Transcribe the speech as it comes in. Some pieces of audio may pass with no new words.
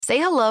Say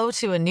hello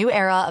to a new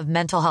era of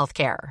mental health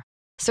care.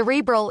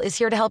 Cerebral is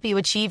here to help you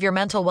achieve your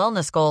mental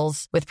wellness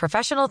goals with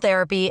professional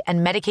therapy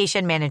and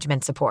medication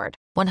management support.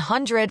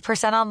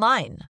 100%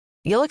 online.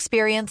 You'll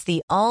experience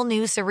the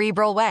all-new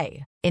Cerebral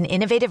Way, an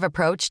innovative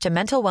approach to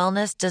mental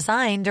wellness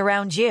designed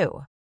around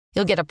you.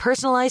 You'll get a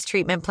personalized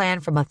treatment plan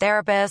from a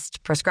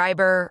therapist,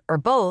 prescriber, or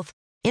both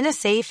in a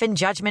safe and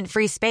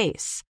judgment-free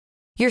space.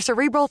 Your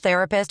Cerebral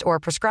therapist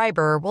or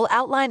prescriber will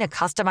outline a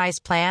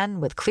customized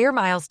plan with clear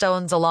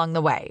milestones along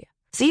the way,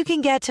 so you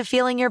can get to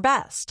feeling your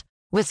best.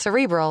 With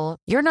Cerebral,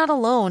 you're not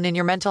alone in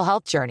your mental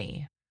health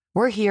journey.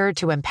 We're here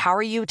to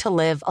empower you to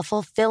live a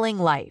fulfilling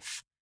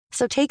life.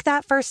 So take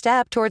that first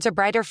step towards a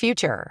brighter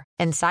future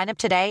and sign up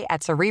today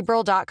at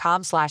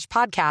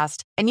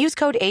Cerebral.com/podcast and use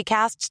code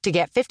ACAST to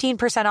get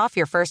 15% off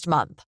your first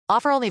month.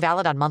 Offer only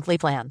valid on monthly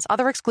plans.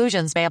 Other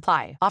exclusions may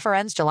apply. Offer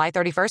ends July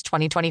 31st,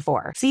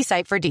 2024. See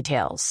site for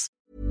details.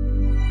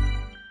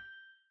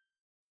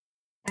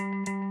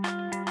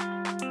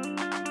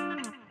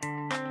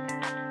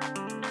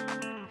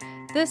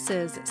 This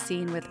is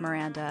Scene with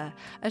Miranda,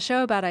 a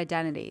show about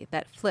identity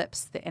that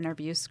flips the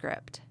interview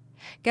script.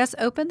 Guests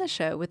open the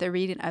show with a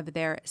reading of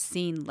their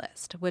scene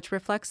list, which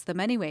reflects the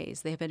many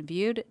ways they have been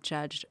viewed,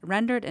 judged,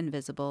 rendered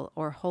invisible,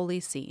 or wholly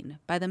seen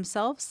by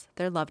themselves,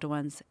 their loved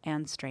ones,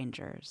 and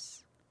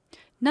strangers.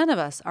 None of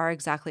us are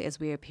exactly as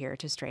we appear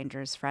to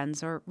strangers,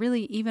 friends, or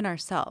really even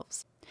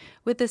ourselves.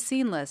 With the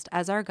scene list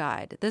as our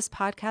guide, this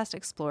podcast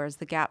explores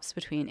the gaps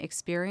between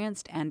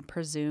experienced and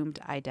presumed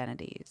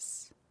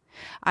identities.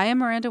 I am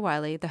Miranda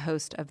Wiley, the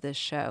host of this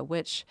show,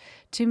 which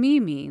to me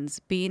means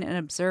being an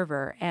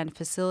observer and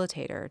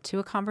facilitator to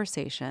a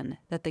conversation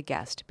that the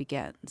guest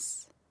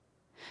begins.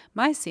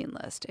 My scene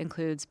list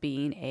includes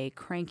being a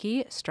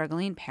cranky,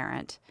 struggling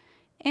parent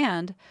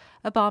and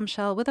a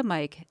bombshell with a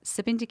mic,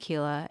 sipping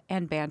tequila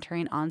and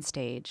bantering on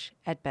stage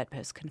at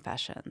Bedpost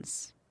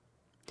Confessions.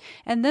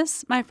 And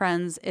this, my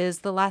friends, is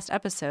the last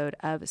episode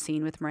of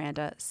Scene with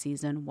Miranda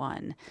Season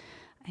 1.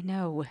 I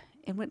know,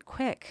 it went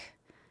quick.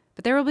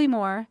 But there will be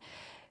more.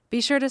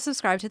 Be sure to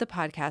subscribe to the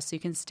podcast so you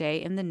can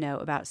stay in the know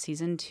about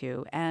Season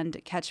 2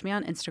 and catch me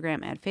on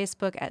Instagram and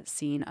Facebook at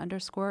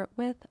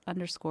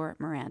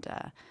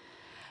scene_with_Miranda.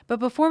 But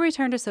before we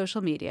turn to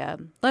social media,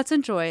 let's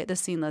enjoy the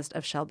scene list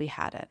of Shelby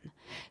Hadden.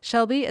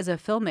 Shelby is a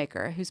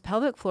filmmaker whose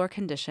pelvic floor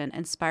condition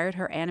inspired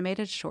her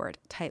animated short,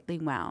 Tightly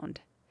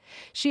Wound.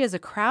 She is a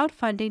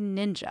crowdfunding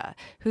ninja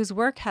whose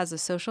work has a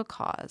social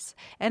cause,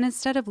 and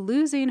instead of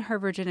losing her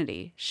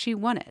virginity, she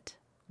won it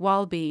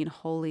while being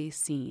wholly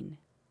seen.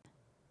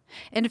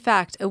 In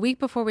fact, a week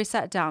before we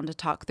sat down to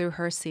talk through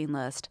her scene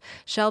list,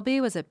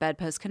 Shelby was at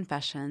Bedpost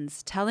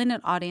Confessions telling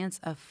an audience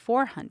of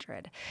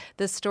 400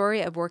 the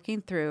story of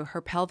working through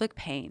her pelvic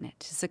pain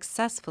to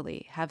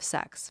successfully have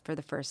sex for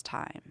the first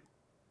time.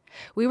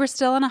 We were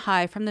still on a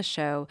high from the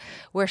show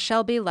where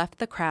Shelby left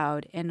the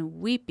crowd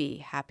in weepy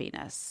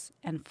happiness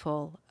and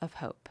full of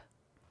hope.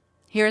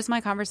 Here's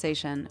my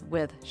conversation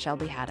with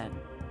Shelby Hadden.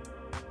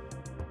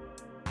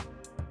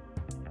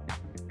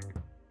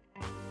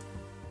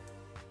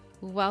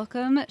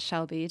 Welcome,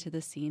 Shelby, to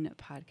the Scene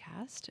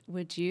podcast.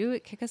 Would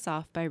you kick us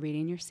off by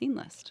reading your scene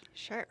list?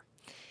 Sure.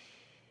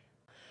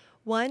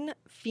 1,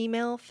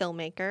 female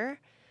filmmaker.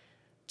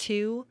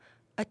 2,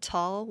 a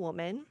tall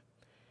woman.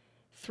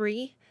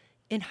 3,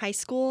 in high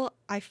school,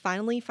 I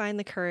finally find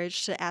the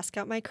courage to ask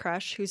out my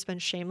crush who's been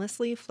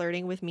shamelessly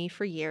flirting with me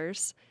for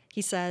years.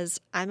 He says,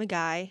 I'm a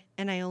guy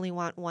and I only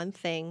want one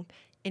thing,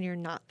 and you're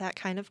not that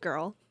kind of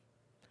girl.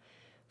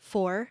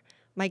 4,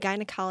 my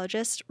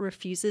gynecologist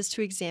refuses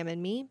to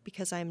examine me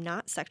because I'm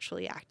not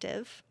sexually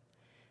active.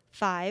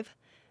 5,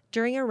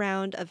 during a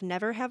round of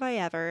Never Have I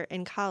Ever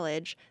in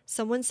college,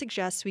 someone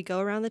suggests we go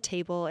around the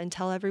table and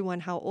tell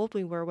everyone how old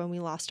we were when we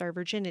lost our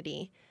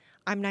virginity.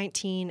 I'm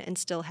 19 and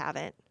still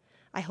haven't.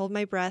 I hold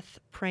my breath,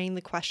 praying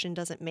the question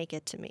doesn't make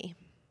it to me.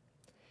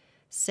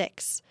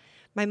 6,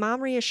 my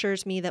mom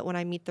reassures me that when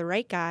I meet the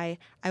right guy,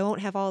 I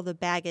won't have all the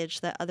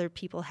baggage that other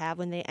people have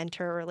when they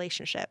enter a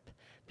relationship,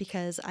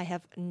 because I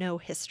have no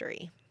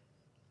history.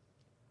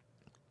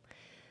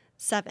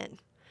 7,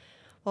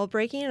 while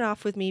breaking it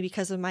off with me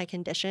because of my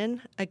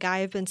condition, a guy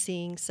I've been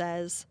seeing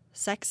says,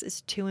 sex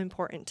is too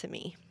important to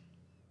me.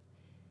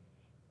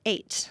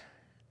 8,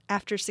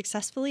 after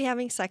successfully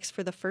having sex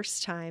for the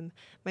first time,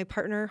 my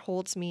partner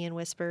holds me and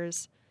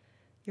whispers,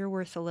 you're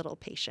worth a little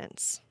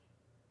patience.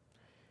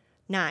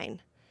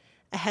 9,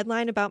 a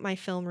headline about my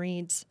film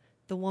reads,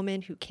 The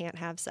Woman Who Can't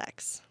Have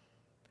Sex.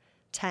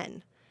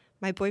 10,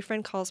 my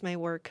boyfriend calls my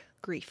work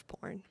grief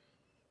porn.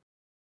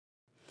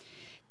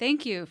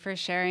 Thank you for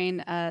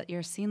sharing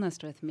your scene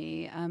list with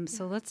me.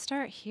 So let's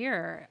start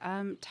here.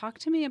 Talk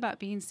to me about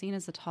being seen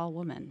as a tall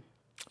woman.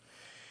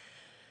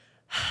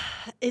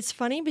 It's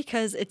funny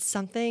because it's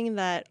something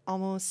that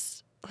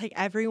almost like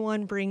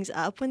everyone brings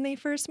up when they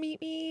first meet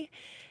me.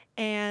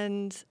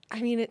 And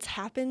I mean, it's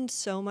happened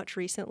so much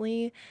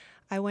recently.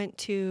 I went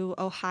to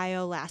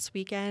Ohio last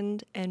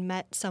weekend and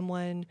met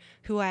someone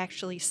who I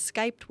actually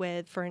Skyped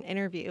with for an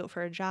interview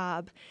for a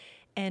job.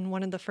 And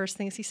one of the first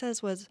things he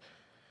says was,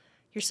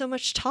 you're so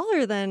much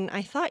taller than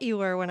I thought you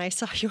were when I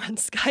saw you on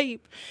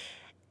Skype.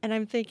 And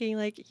I'm thinking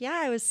like, yeah,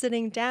 I was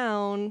sitting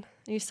down.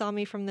 You saw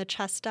me from the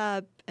chest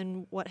up.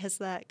 And what has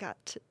that got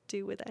to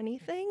do with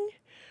anything?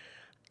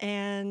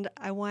 And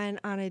I went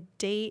on a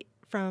date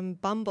from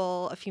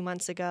Bumble a few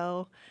months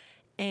ago,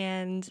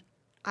 and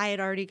I had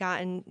already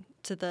gotten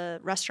to the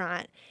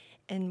restaurant.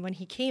 And when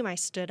he came, I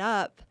stood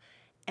up,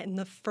 and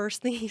the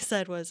first thing he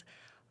said was,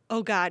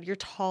 "Oh God, you're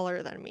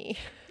taller than me."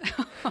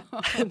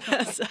 And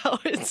that's how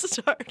it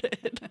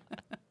started.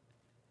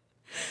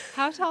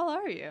 How tall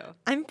are you?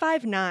 I'm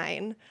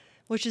 5'9",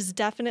 which is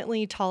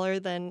definitely taller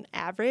than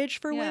average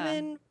for Yeah.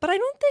 women, but I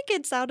don't think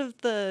it's out of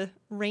the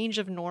range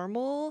of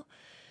normal.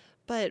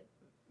 But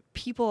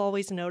people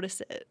always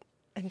notice it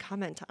and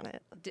comment on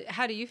it.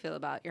 How do you feel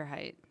about your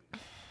height?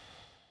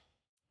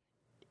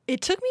 It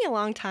took me a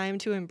long time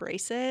to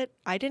embrace it.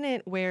 I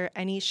didn't wear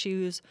any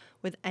shoes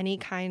with any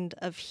kind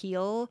of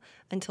heel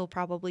until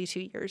probably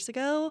 2 years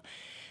ago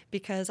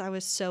because I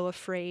was so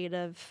afraid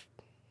of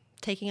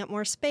taking up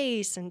more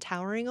space and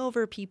towering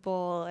over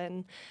people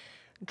and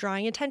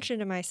drawing attention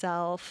to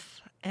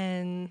myself.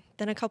 And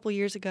then a couple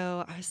years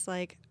ago, I was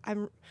like,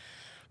 I'm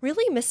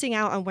really missing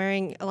out on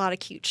wearing a lot of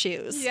cute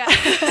shoes. Yeah.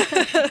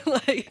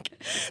 Like,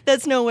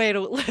 that's no way to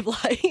live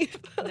life.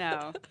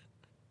 No.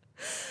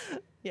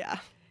 Yeah.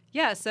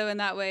 Yeah, so in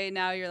that way,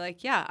 now you're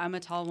like, yeah, I'm a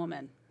tall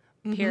woman,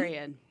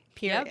 period.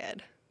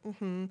 Period. Yep.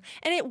 And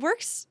it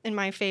works in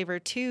my favor,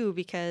 too,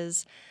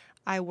 because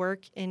I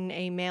work in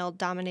a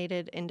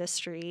male-dominated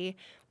industry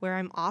where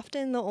I'm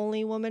often the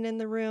only woman in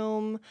the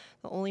room,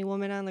 the only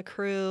woman on the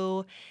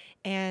crew,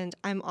 and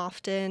I'm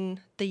often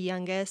the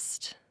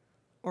youngest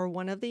or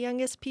one of the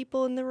youngest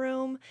people in the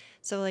room.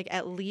 So, like,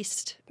 at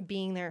least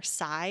being their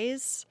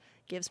size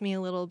gives me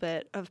a little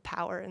bit of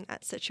power in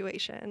that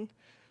situation.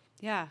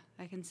 Yeah,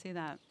 I can see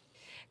that.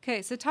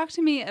 Okay, so talk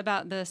to me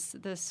about this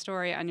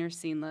story on your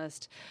scene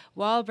list.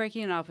 While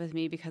breaking it off with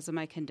me because of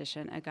my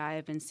condition, a guy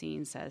I've been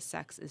seeing says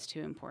sex is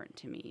too important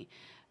to me.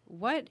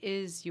 What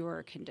is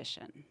your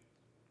condition?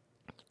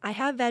 I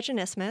have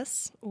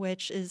vaginismus,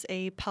 which is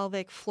a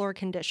pelvic floor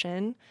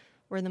condition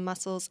where the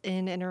muscles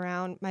in and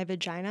around my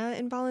vagina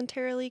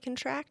involuntarily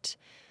contract,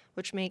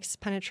 which makes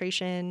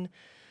penetration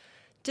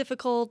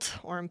difficult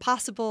or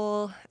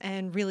impossible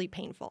and really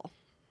painful.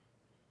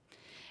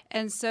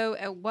 And so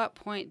at what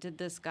point did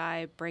this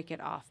guy break it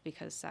off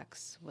because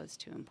sex was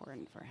too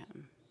important for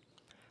him?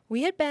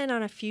 We had been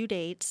on a few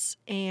dates,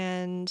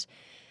 and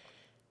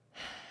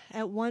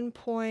at one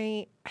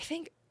point, I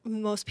think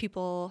most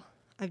people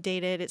I've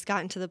dated, it's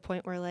gotten to the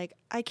point where, like,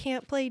 I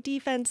can't play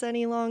defense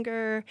any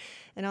longer,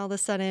 and all of a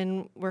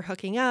sudden we're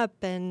hooking up,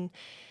 and,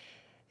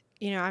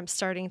 you know, I'm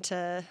starting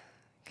to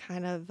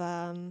kind of,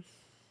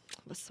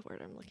 what's the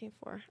word I'm looking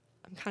for?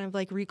 I'm kind of,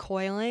 like,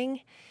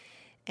 recoiling,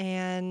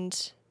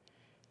 and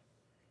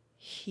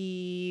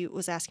he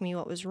was asking me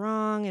what was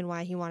wrong and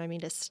why he wanted me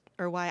to,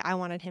 or why I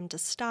wanted him to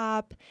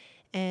stop.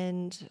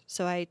 And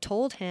so I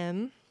told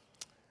him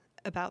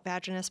about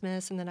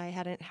vaginismus and that I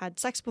hadn't had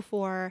sex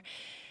before.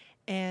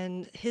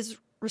 And his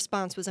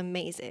response was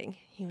amazing.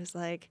 He was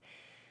like,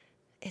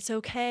 "It's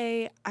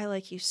okay. I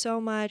like you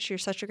so much. You're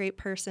such a great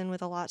person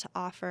with a lot to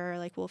offer.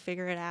 Like, we'll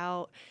figure it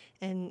out."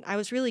 And I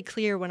was really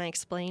clear when I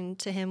explained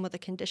to him what the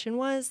condition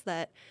was,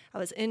 that I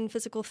was in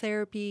physical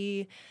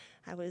therapy,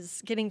 I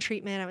was getting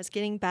treatment, I was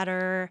getting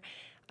better,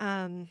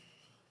 but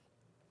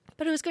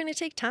it was going to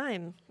take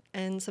time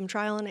and some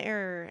trial and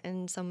error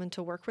and someone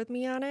to work with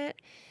me on it.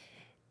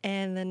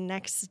 And the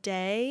next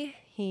day,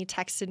 he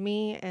texted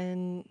me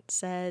and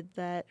said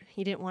that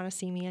he didn't want to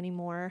see me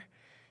anymore.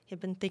 He had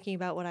been thinking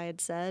about what I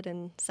had said,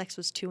 and sex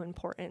was too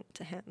important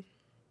to him.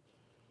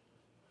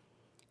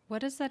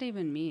 What does that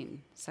even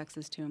mean, sex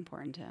is too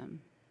important to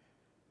him?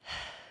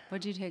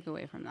 What did you take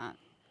away from that?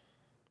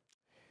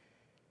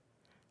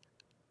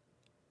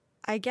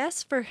 I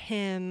guess for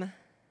him,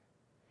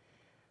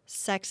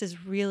 sex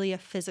is really a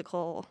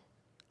physical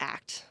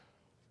act,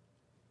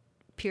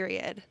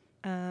 period.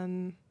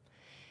 And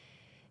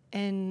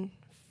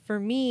for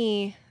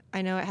me,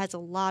 I know it has a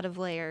lot of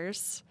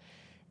layers,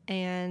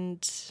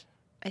 and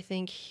I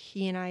think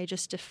he and I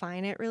just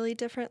define it really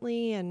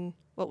differently, and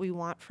what we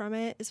want from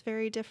it is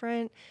very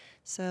different.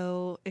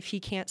 So if he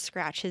can't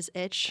scratch his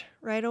itch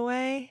right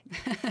away,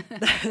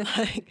 then,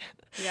 like,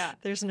 Yeah.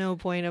 there's no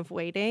point of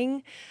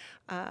waiting.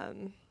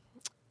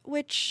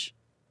 Which,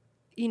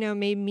 you know,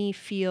 made me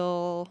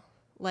feel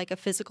like a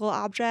physical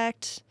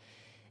object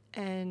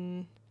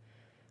and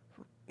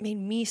made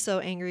me so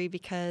angry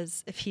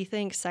because if he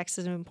thinks sex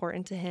is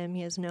important to him,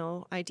 he has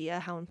no idea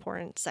how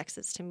important sex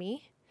is to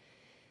me.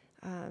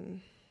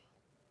 And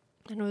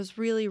it was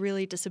really,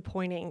 really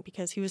disappointing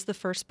because he was the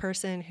first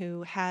person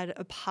who had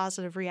a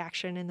positive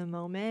reaction in the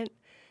moment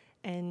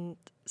and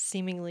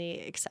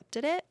seemingly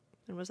accepted it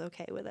and was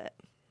okay with it.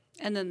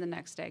 And then the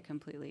next day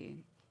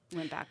completely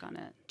went back on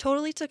it.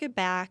 Totally took it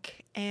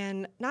back.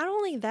 And not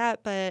only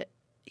that, but,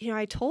 you know,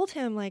 I told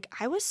him, like,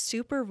 I was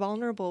super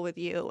vulnerable with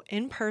you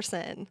in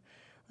person.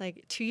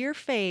 Like, to your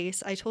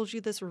face, I told you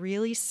this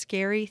really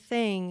scary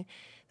thing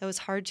that was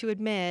hard to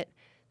admit,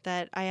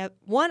 that I have,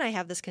 one, I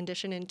have this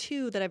condition, and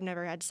two, that I've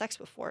never had sex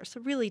before. So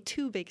really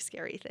two big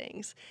scary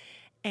things.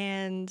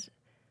 And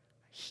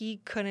he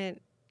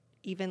couldn't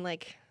even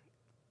like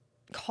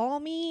call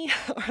me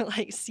or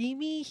like see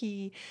me.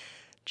 He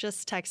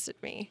just texted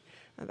me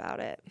about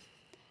it.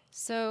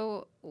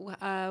 So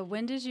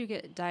when did you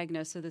get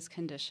diagnosed with this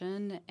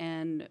condition?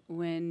 And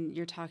when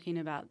you're talking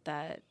about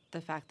that,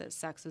 the fact that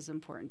sex is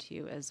important to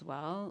you as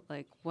well,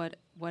 like what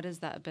is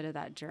that bit of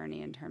that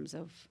journey in terms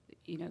of,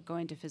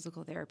 going to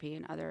physical therapy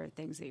and other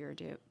things that you're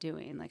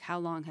doing? Like how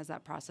long has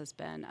that process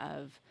been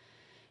of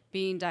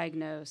being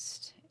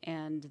diagnosed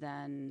and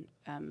then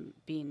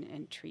being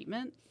in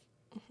treatment?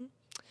 Mm-hmm.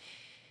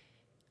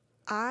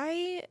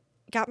 I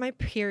got my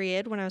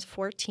period when I was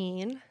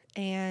 14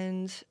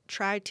 and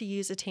tried to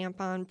use a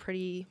tampon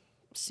pretty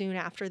soon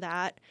after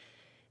that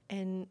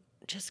and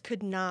just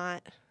could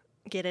not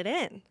get it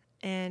in.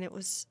 And it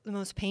was the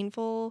most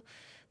painful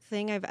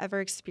thing I've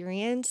ever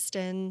experienced,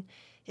 and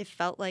it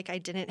felt like I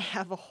didn't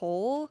have a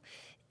hole.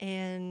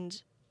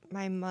 And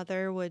my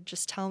mother would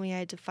just tell me I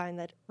had to find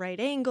that right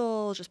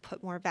angle, just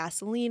put more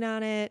Vaseline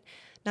on it.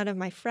 None of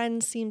my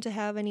friends seemed to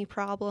have any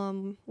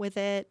problem with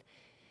it.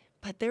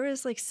 But there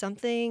was like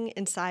something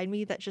inside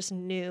me that just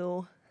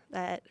knew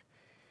that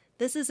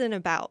this isn't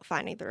about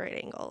finding the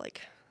right angle.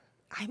 Like,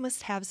 I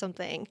must have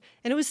something.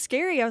 And it was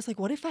scary. I was like,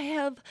 what if I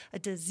have a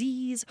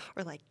disease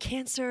or like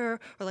cancer?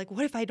 Or like,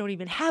 what if I don't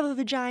even have a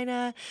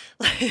vagina?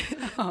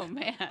 Oh,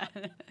 man.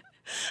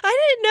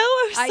 I didn't know.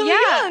 I was so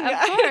young.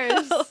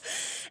 Yeah, of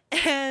course.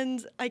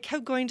 And I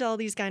kept going to all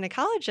these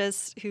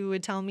gynecologists who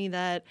would tell me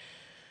that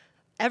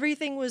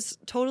everything was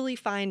totally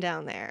fine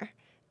down there.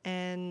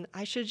 And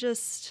I should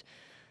just,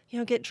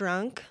 get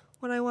drunk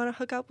when I want to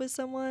hook up with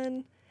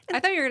someone. I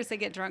thought you were going to say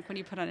get drunk when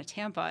you put on a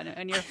tampon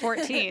and you're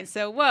 14.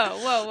 So,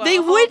 whoa. They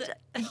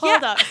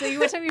Hold up. So you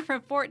went to me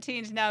from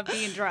 14 to now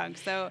being drunk.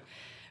 So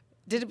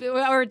did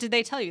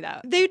they tell you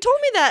that? They told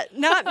me that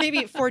not maybe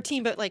at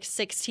 14, but like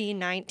 16,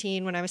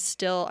 19 when I was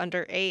still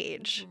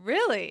underage.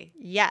 Really?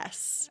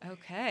 Yes.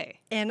 Okay.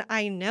 And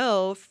I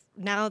know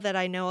now that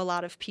I know a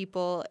lot of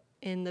people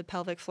in the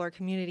pelvic floor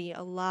community,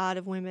 a lot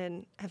of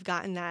women have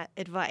gotten that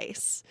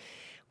advice,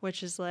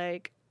 which is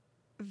like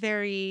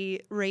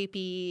very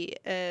rapey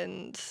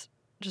and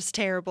just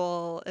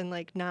terrible and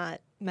like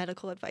not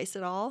medical advice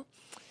at all.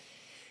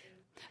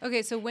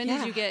 Okay, so when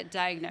did you get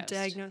diagnosed?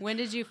 When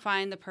did you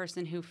find the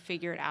person who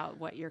figured out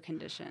what your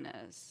condition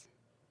is?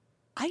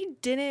 I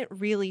didn't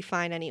really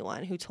find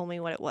anyone who told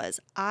me what it was.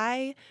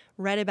 I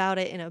read about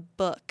it in a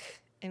book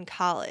in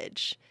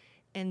college,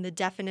 and the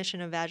definition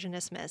of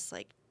vaginismus,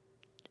 like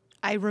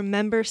I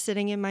remember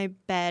sitting in my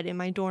bed in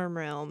my dorm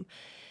room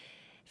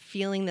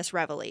feeling this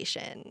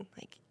revelation,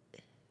 like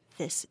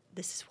this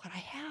is what I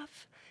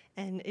have.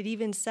 And it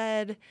even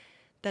said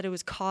that it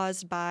was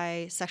caused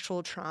by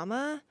sexual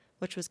trauma,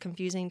 which was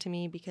confusing to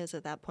me because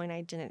at that point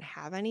I didn't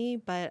have any,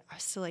 but I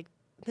was still like,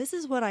 this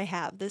is what I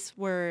have. This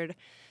word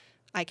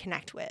I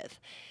connect with.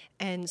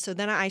 And so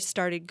then I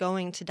started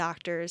going to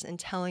doctors and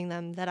telling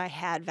them that I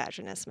had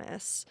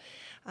vaginismus.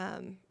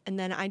 And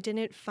then I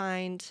didn't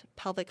find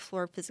pelvic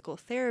floor physical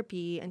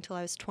therapy until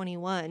I was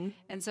 21.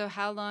 And so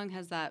how long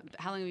have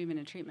you been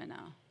in treatment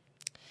now?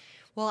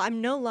 Well,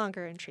 I'm no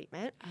longer in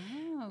treatment.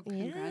 Oh,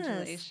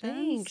 congratulations. Yes,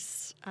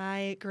 thanks.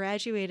 I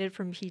graduated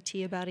from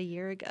PT about a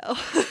year ago.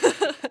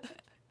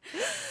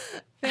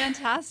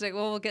 Fantastic.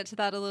 Well, we'll get to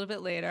that a little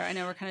bit later. I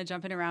know we're kind of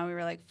jumping around. We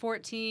were like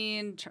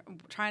 14,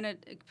 trying to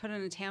put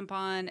in a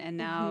tampon, and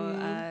now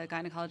a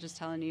gynecologist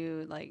telling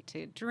you like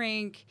to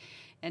drink,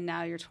 and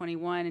now you're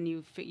 21 and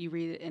you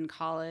read it in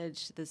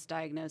college, this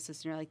diagnosis,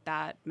 and you're like,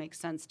 that makes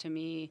sense to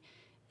me.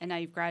 And now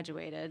you've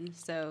graduated,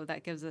 so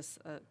that gives us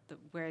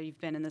where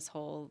you've been in this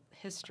whole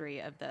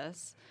history of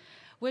this,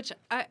 which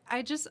I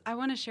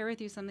want to share with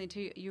you something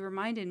too. You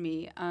reminded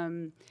me,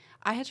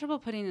 I had trouble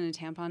putting in a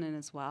tampon in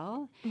as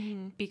well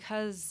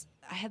because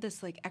I had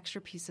this like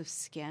extra piece of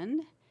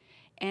skin,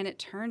 and it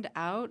turned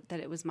out that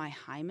it was my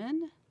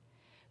hymen,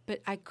 but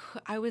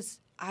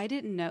I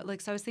didn't know.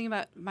 Like, so I was thinking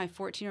about my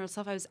 14-year-old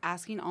self. I was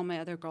asking all my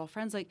other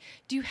girlfriends, like,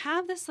 do you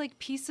have this, like,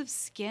 piece of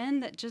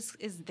skin that just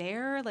is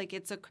there? Like,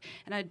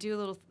 and I'd do a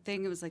little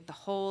thing. It was, like, the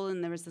hole,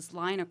 and there was this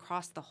line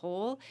across the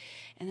hole.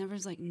 And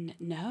everyone's like,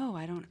 no,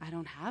 I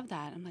don't have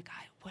that. I'm like,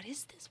 what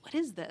is this? What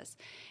is this?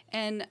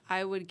 And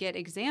I would get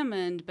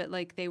examined, but,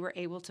 like, they were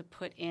able to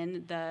put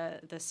in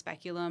the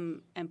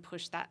speculum and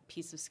push that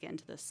piece of skin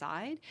to the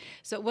side.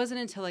 So it wasn't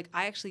until, like,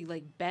 I actually,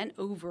 like, bent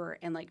over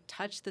and, like,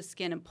 touched the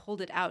skin and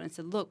pulled it out and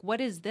said, look, what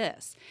is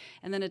this?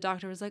 And then a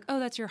doctor was like, oh,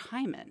 that's your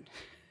hymen.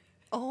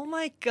 Oh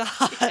my God.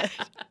 Yeah.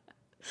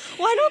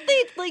 Why don't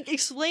they like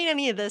explain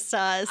any of this to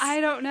us?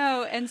 I don't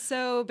know. And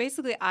so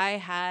basically I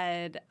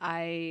had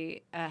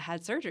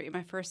surgery.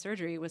 My first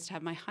surgery was to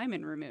have my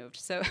hymen removed.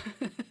 So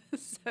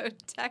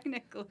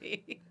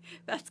technically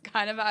that's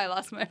kind of how I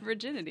lost my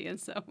virginity in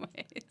some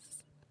ways.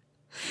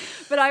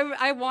 But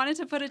I wanted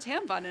to put a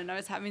tampon in, and I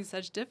was having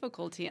such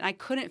difficulty, and I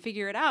couldn't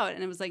figure it out.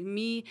 And it was like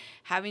me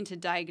having to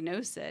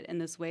diagnose it in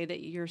this way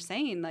that you're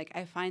saying. Like,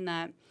 I find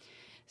that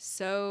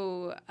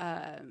so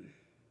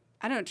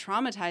I don't know,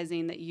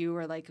 traumatizing that you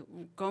were like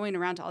going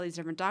around to all these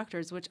different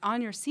doctors, which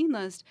on your seen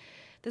list,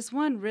 this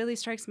one really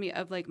strikes me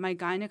of like my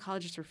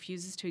gynecologist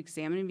refuses to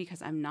examine me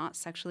because I'm not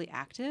sexually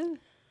active.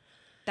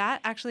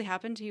 That actually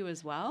happened to you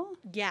as well?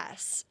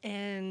 Yes.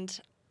 And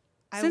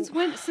since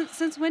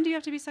when do you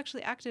have to be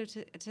sexually active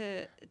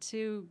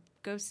to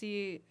go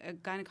see a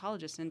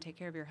gynecologist and take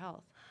care of your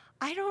health?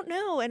 I don't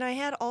know. And I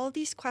had all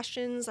these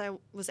questions. I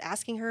was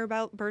asking her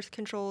about birth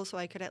control so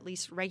I could at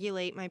least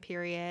regulate my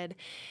period.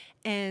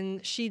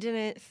 And she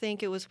didn't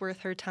think it was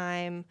worth her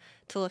time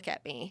to look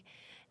at me.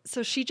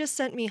 So she just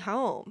sent me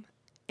home.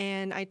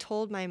 And I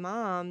told my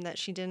mom that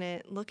she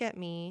didn't look at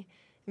me.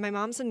 My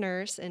mom's a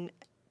nurse, and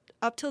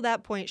up till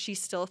that point, she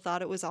still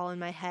thought it was all in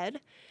my head.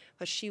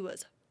 But she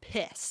was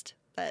pissed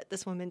that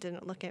this woman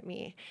didn't look at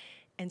me.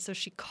 And so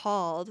she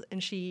called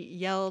and she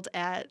yelled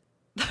at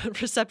the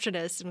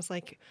receptionist and was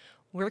like,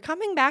 "We're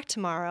coming back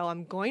tomorrow.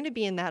 I'm going to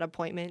be in that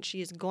appointment. She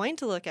is going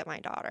to look at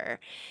my daughter."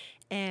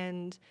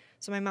 And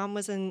so my mom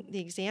was in the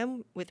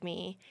exam with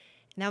me,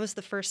 and that was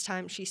the first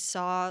time she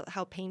saw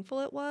how painful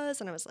it was.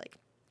 And I was like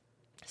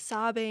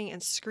sobbing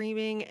and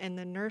screaming, and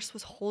the nurse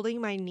was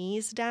holding my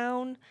knees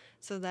down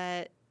so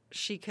that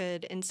she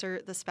could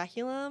insert the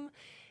speculum.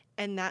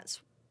 And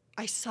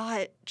I saw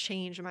it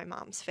change in my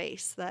mom's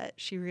face, that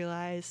she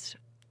realized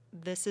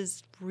this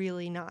is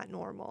really not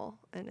normal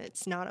and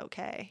it's not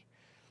okay.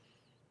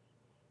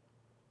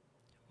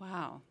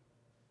 Wow.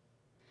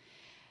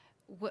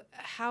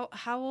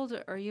 How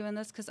old are you in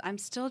this? Because I'm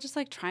still just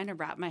like trying to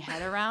wrap my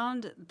head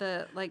around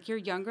you're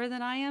younger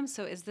than I am.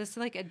 So is this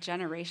like a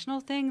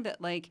generational thing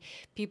that like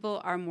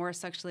people are more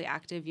sexually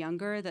active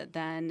younger, that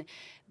then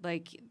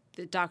like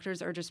the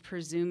doctors are just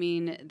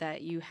presuming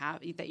that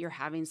you're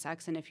having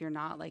sex, and if you're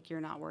not, like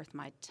you're not worth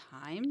my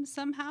time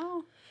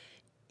somehow?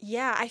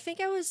 Yeah, I think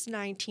I was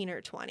 19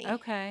 or 20.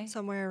 Okay.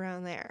 Somewhere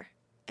around there.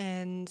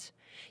 And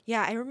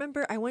yeah, I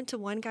remember I went to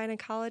one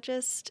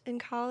gynecologist in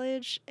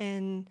college,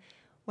 and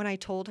when I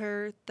told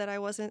her that I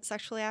wasn't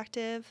sexually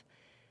active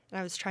and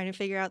I was trying to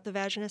figure out the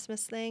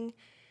vaginismus thing,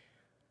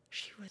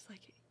 she was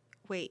like,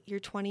 "Wait, you're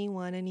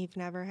 21 and you've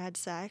never had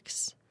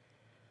sex?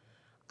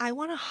 I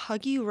want to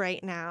hug you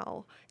right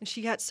now." And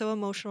she got so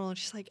emotional, and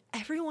she's like,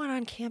 "Everyone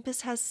on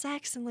campus has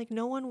sex, and like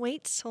no one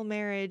waits till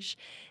marriage.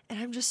 And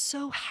I'm just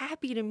so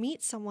happy to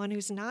meet someone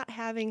who's not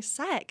having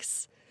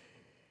sex."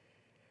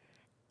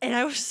 And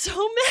I was so mad.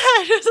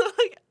 I was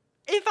like,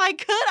 if I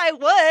could, I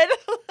would.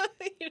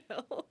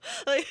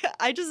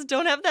 I just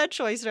don't have that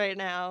choice right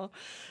now.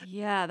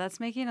 Yeah, that's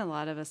making a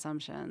lot of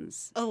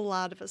assumptions. A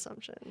lot of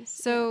assumptions.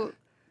 So yeah.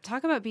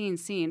 Talk about being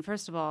seen.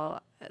 First of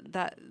all,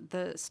 that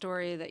the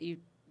story that you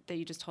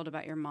just told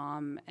about your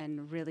mom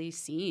and really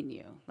seeing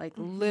you, like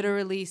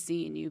literally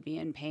seeing you be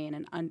in pain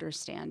and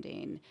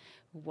understanding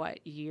what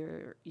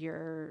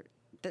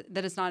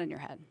that it's not in your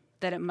head,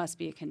 that it must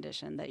be a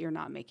condition, that you're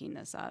not making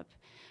this up.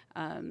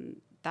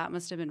 That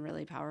must have been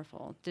really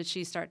powerful. Did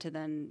she start to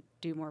then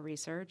do more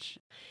research?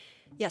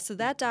 Yeah, so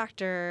that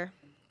doctor,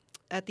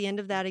 at the end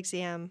of that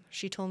exam,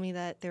 she told me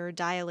that there are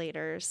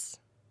dilators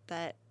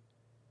that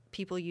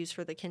people use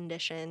for the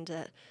condition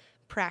to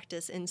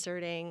practice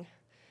inserting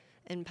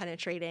and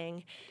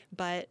penetrating,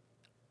 but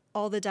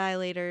all the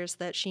dilators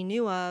that she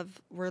knew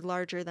of were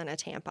larger than a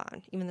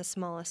tampon, even the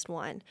smallest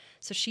one.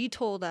 So she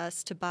told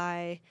us to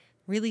buy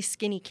really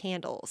skinny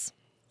candles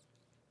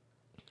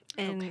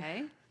and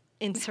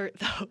insert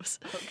those.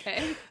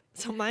 Okay.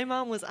 So my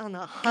mom was on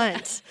the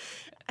hunt.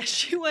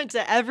 She went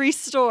to every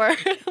store.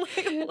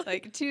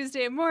 like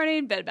Tuesday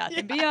morning, Bed Bath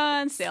 &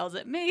 Beyond, sales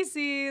at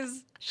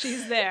Macy's.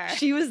 She's there.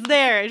 She was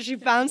there. She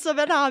found some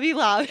at Hobby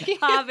Lobby.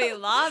 Hobby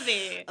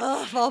Lobby.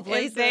 Oh, of all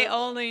places. If they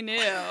only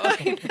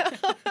knew.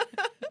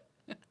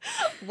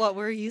 What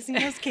we're using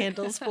those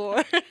candles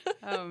for.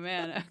 Oh,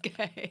 man.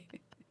 Okay.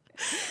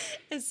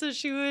 And so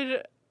she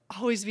would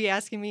always be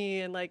asking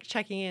me and like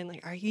checking in,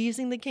 like, "Are you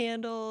using the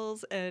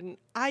candles?" And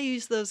I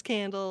used those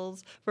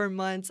candles for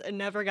months and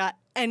never got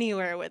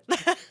anywhere with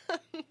them.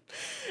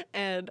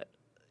 And,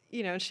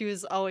 she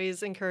was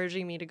always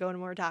encouraging me to go to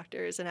more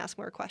doctors and ask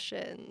more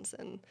questions.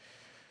 And,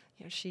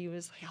 she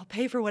was like, "I'll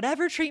pay for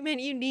whatever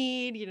treatment you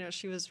need."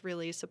 She was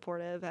really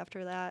supportive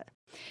after that.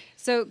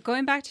 So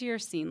going back to your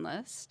scene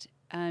list,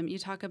 you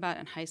talk about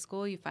in high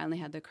school, you finally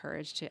had the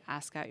courage to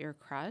ask out your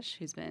crush,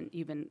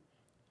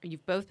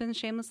 you've both been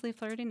shamelessly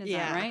flirting, is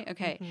that right?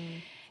 Okay. Mm-hmm.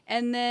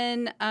 And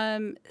then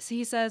so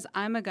he says,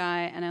 "I'm a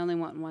guy and I only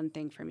want one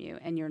thing from you,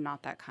 and you're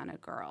not that kind of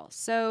girl."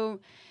 So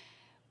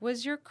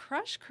was your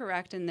crush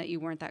correct in that you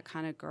weren't that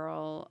kind of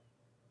girl?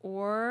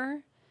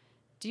 Or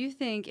do you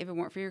think if it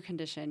weren't for your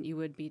condition, you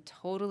would be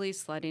totally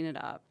slutting it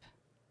up?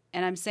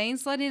 And I'm saying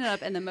slutting it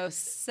up in the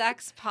most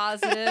sex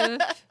positive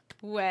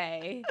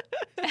way.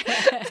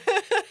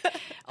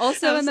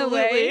 Also in the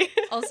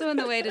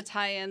way to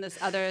tie in this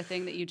other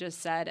thing that you just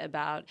said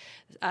about,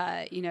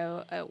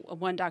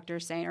 one doctor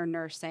saying or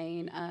nurse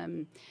saying,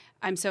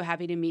 "I'm so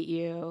happy to meet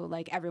you.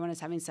 Like everyone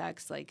is having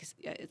sex. Like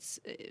it's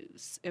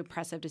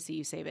impressive to see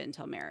you save it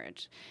until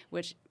marriage,"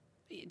 which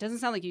it doesn't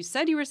sound like you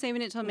said you were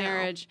saving it till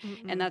marriage,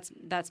 Mm-mm. and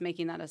that's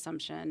making that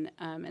assumption.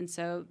 And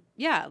so,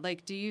 yeah,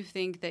 like, do you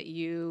think that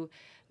you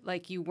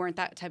weren't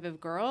that type of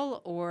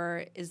girl,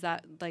 or is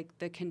that like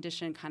the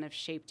condition kind of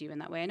shaped you in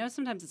that way? I know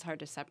sometimes it's hard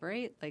to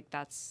separate, like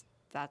that's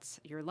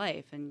your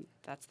life and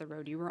that's the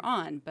road you were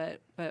on.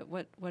 But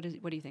what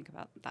do you think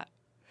about that?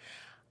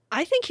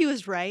 I think he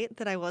was right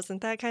that I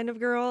wasn't that kind of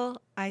girl.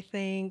 I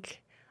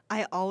think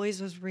I always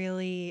was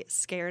really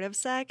scared of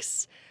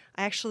sex.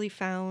 I actually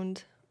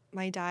found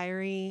my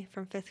diary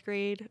from 5th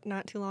grade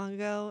not too long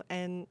ago,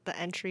 and the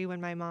entry when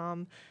my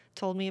mom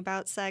told me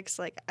about sex,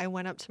 like I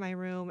went up to my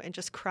room and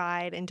just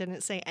cried and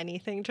didn't say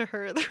anything to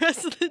her the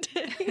rest of the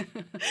day.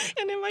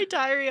 And in my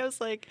diary, I was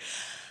like,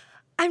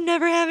 I'm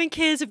never having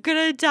kids. I'm going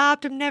to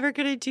adopt. I'm never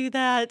going to do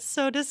that. It's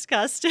so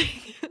disgusting.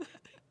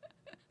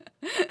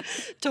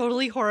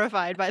 Totally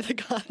horrified by the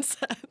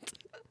concept.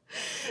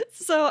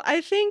 So I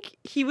think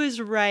he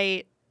was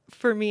right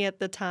for me at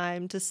the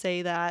time to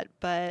say that,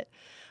 but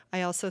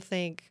I also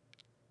think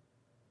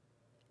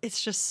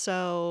it's just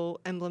so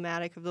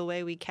emblematic of the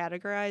way we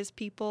categorize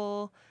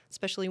people,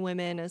 especially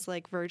women, as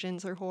like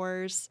virgins or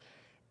whores.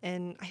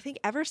 And I think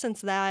ever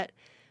since that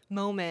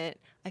moment,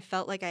 I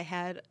felt like I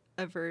had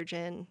a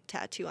virgin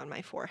tattoo on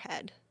my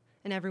forehead,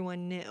 and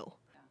everyone knew.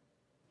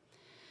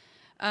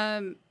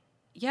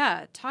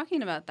 Yeah,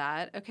 talking about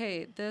that.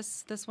 Okay,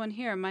 this one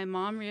here. My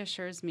mom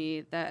reassures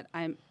me that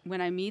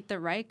when I meet the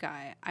right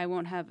guy, I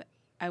won't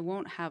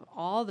have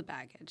all the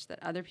baggage that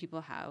other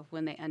people have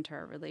when they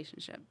enter a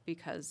relationship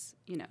because,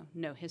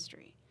 no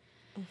history.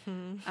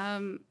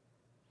 Mm-hmm.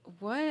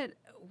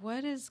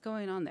 What is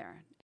going on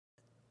there?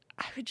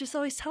 I would just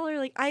always tell her,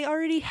 like, I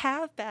already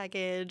have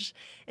baggage.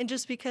 And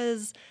just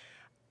because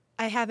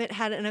I haven't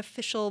had an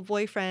official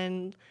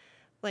boyfriend,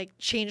 like,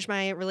 change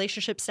my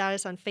relationship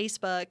status on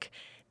Facebook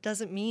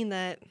doesn't mean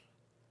that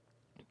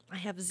I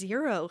have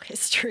zero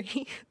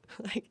history,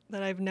 like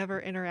that I've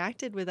never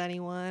interacted with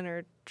anyone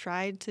or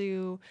tried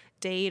to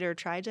date or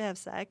tried to have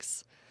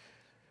sex.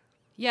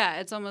 Yeah,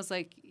 it's almost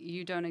like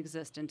you don't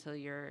exist until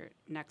you're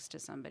next to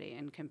somebody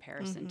in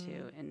comparison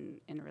to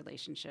in a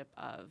relationship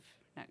of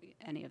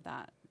any of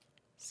that.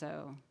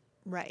 So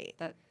right,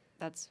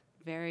 that's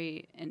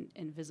very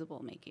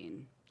invisible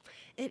making.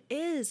 It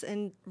is,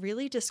 and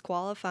really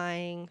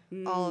disqualifying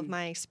all of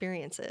my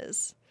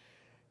experiences.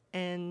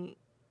 And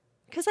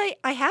because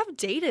I have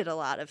dated a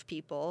lot of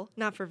people,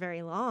 not for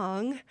very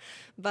long,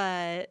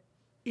 but,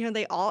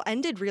 they all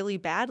ended really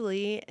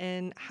badly.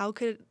 And how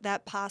could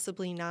that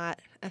possibly not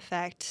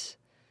affect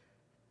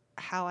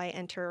how I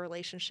enter a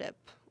relationship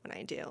when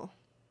I do?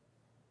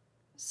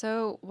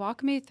 So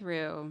walk me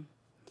through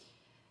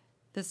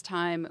this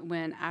time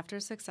when, after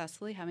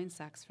successfully having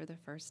sex for the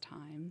first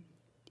time,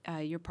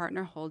 your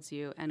partner holds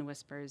you and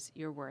whispers,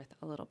 "You're worth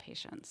a little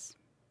patience."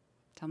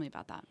 Tell me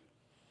about that.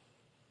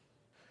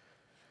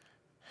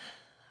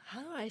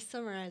 How do I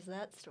summarize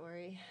that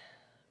story?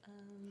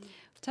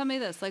 Tell me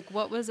this, like,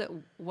 what was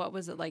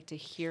it like to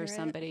hear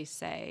somebody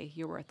say,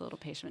 "You're worth a little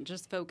patience"?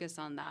 Just focus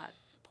on that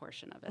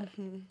portion of it.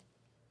 Mm-hmm.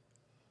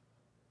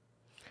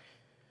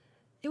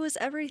 It was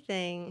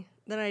everything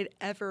that I'd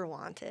ever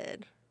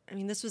wanted. I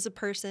mean, this was a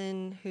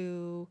person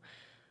who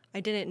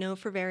I didn't know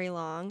for very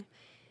long,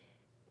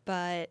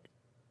 but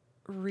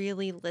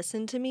really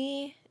listened to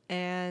me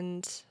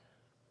and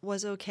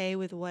was okay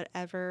with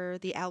whatever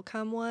the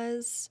outcome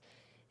was.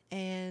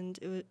 And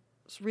it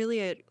was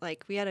really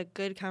we had a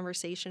good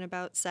conversation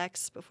about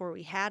sex before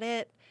we had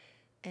it.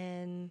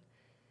 And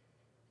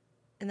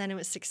then it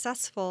was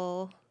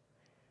successful.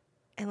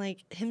 And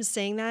like him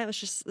saying that, it was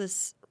just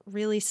this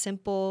really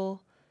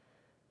simple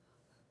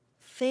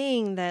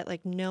thing that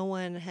like no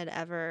one had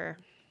ever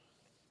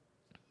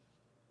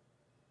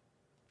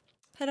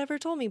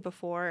told me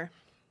before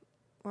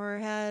or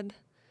had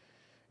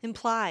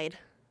implied.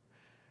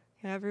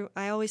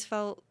 I always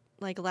felt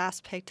like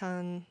last picked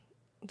on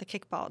the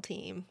kickball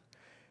team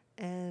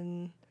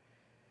and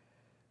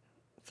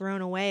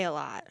thrown away a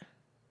lot.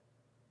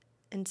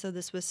 And so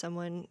this was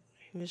someone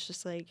who was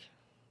just like,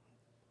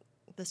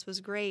 this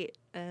was great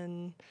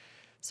and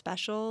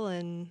special,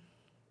 and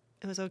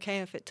it was okay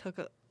if it took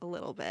a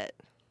little bit.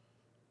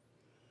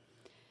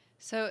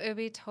 So it would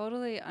be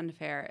totally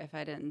unfair if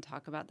I didn't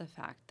talk about the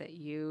fact that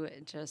you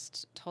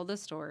just told the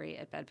story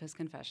at Bedpost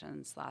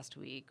Confessions last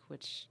week,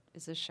 which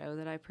is a show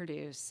that I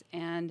produce.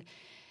 And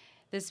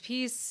this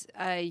piece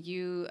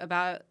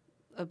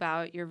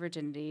about your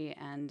virginity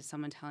and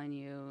someone telling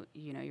you,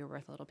 you're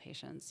worth a little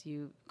patience,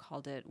 you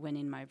called it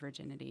 "Winning My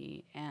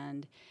Virginity."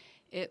 And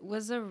it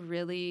was a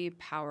really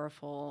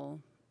powerful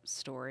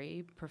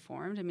story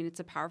performed. I mean, it's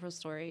a powerful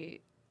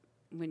story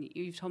when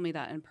you've told me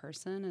that in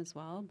person as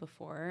well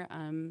before,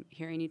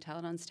 hearing you tell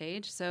it on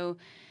stage. So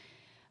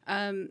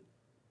I'm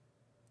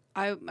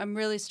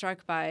really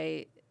struck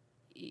by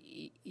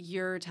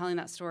you're telling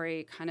that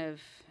story kind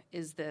of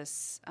is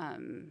this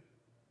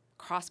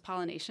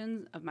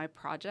cross-pollination of my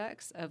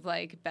projects of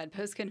like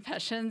Bedpost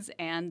Confessions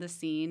and the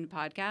Scene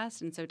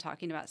podcast. And so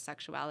talking about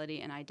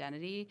sexuality and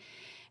identity.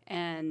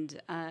 And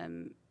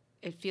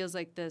it feels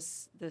like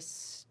this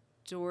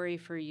story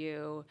for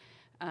you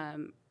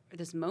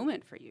this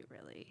moment for you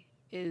really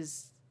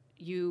is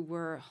you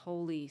were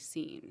wholly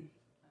seen.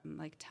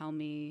 Like, tell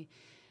me,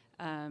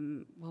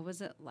 what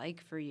was it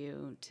like for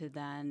you to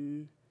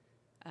then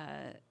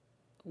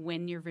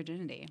win your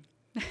virginity?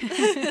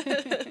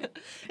 It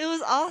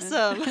was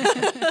awesome.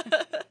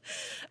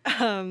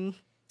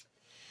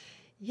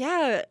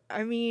 Yeah,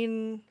 I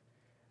mean,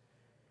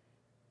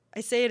 I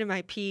say it in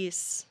my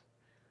piece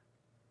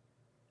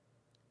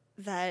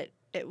that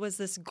it was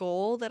this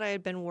goal that I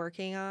had been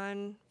working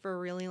on for a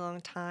really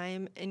long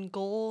time, and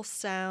goal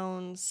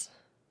sounds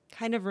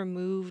kind of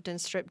removed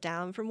and stripped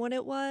down from what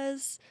it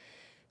was,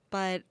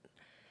 but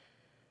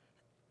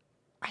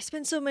I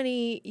spent so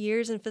many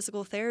years in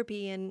physical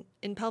therapy, and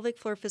in pelvic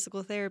floor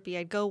physical therapy,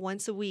 I'd go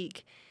once a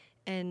week,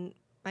 and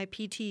my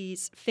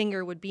PT's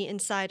finger would be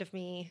inside of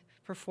me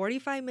for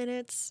 45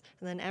 minutes,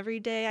 and then every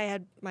day I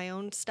had my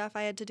own stuff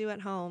I had to do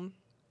at home.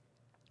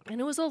 And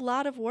it was a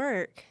lot of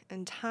work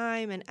and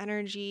time and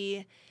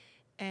energy,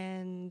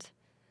 and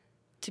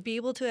to be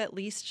able to at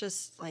least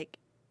just like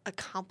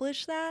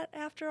accomplish that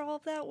after all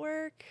of that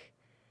work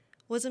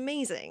was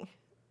amazing,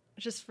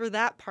 just for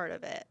that part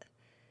of it.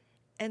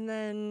 And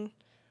then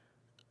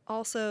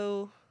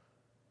also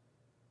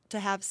to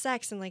have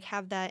sex and like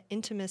have that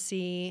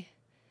intimacy,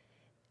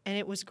 and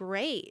it was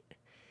great.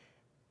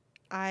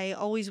 I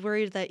always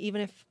worried that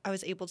even if I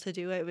was able to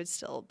do it, it would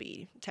still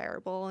be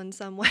terrible in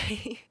some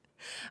way.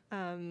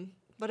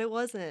 But it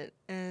wasn't.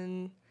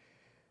 And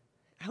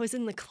I was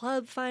in the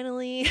club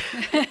finally.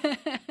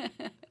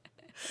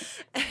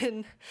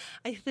 And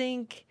I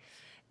think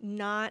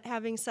not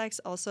having sex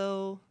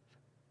also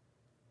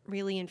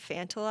really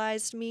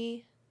infantilized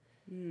me.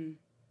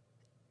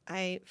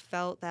 I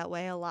felt that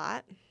way a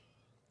lot.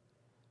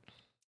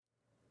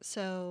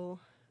 So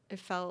it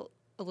felt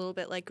a little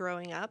bit like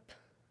growing up.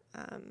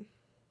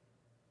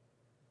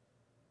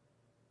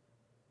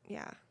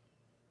 Yeah.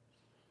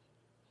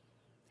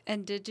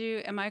 And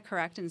am I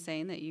correct in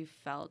saying that you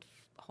felt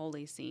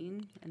wholly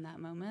seen in that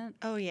moment?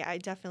 Oh, yeah, I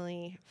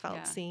definitely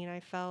felt seen.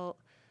 I felt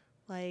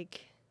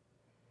like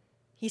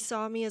he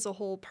saw me as a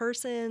whole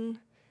person,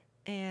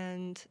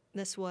 and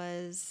this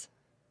was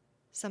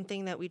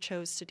something that we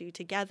chose to do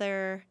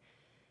together.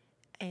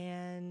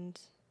 And,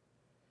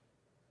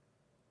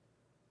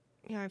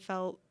 I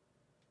felt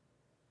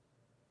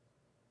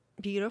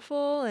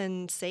beautiful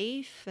and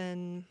safe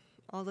and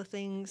all the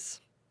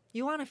things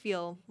you want to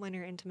feel when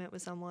you're intimate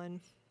with someone.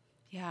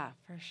 Yeah,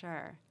 for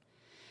sure.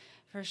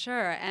 For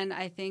sure. And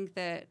I think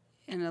that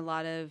in a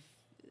lot of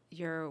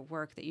your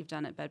work that you've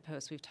done at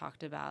Bedpost, we've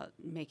talked about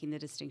making the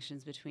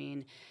distinctions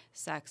between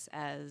sex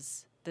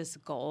as this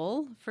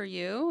goal for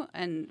you,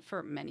 and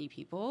for many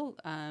people,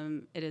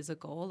 it is a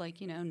goal,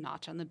 like,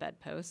 notch on the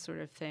bedpost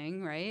sort of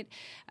thing, right?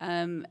 So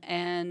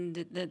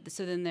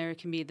then there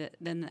can be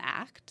the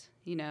act,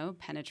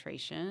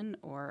 penetration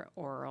or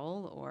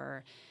oral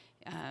or,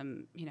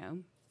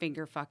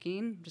 finger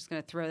fucking. I'm just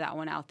going to throw that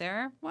one out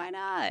there. Why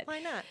not? Why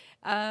not?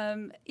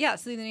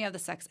 So then you have the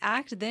sex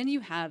act. Then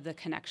you have the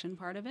connection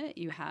part of it.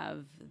 You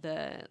have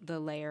the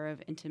layer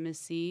of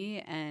intimacy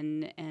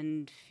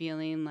and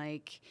feeling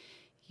like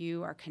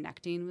you are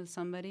connecting with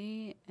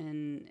somebody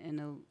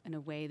in a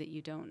way that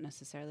you don't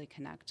necessarily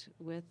connect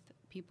with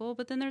people.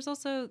 But then there's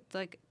also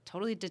like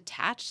totally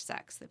detached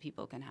sex that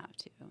people can have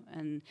too,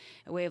 and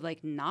a way of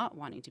like not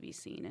wanting to be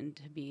seen and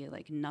to be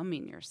like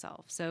numbing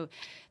yourself. So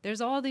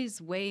there's all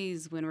these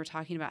ways when we're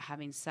talking about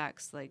having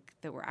sex, like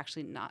that we're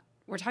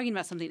talking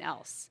about something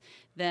else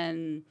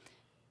than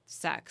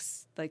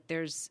sex.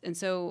 And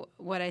so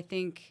what I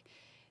think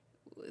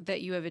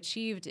that you have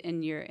achieved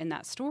in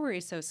that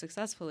story so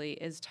successfully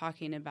is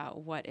talking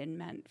about what it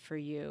meant for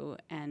you,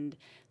 and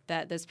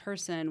that this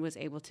person was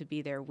able to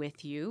be there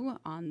with you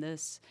on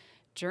this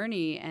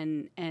journey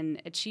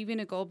and achieving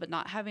a goal, but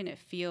not having it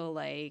feel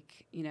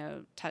like,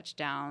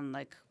 touchdown,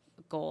 like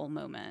goal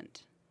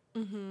moment.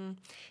 Mm-hmm.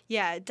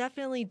 Yeah, it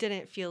definitely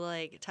didn't feel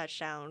like a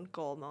touchdown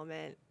goal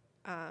moment.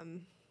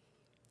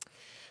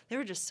 There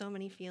were just so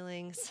many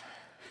feelings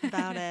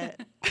about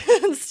it,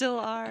 and still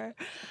are.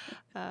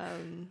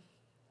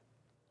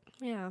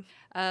 Yeah.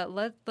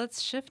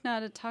 Let's shift now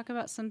to talk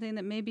about something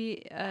that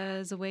maybe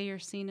is a way you're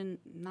seen and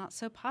not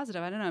so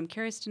positive. I don't know. I'm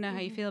curious to know how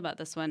you feel about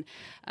this one.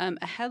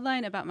 A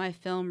headline about my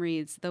film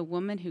reads, "The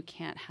Woman Who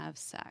Can't Have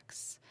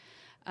Sex."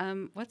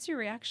 What's your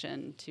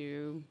reaction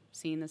to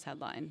seeing this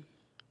headline?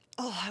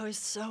 Oh, I was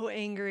so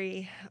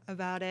angry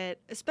about it,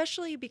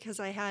 especially because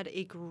I had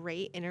a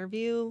great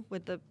interview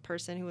with the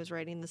person who was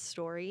writing the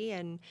story,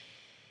 and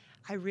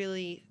I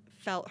really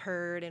felt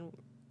heard, and,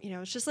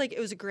 it's just like it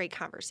was a great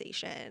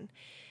conversation.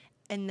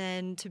 And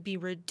then to be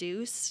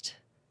reduced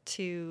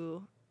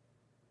to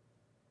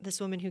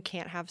this woman who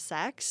can't have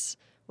sex,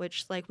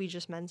 which, like we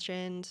just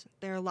mentioned,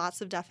 there are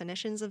lots of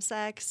definitions of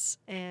sex,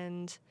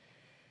 and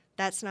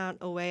that's not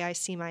a way I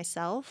see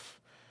myself.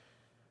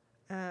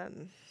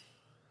 And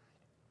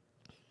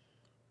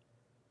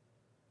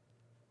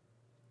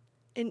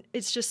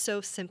it's just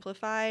so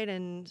simplified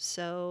and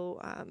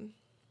so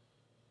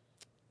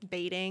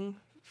baiting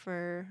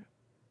to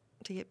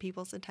get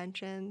people's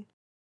attention.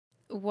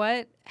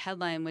 What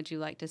headline would you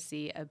like to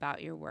see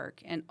about your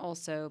work? And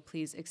also,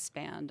 please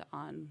expand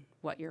on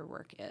what your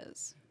work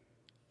is.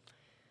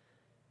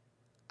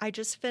 I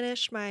just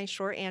finished my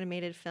short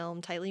animated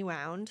film, Tightly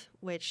Wound,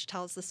 which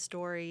tells the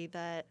story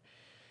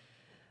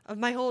of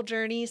my whole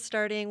journey,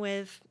 starting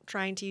with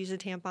trying to use a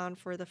tampon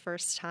for the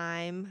first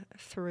time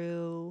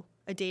through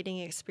a dating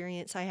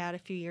experience I had a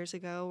few years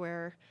ago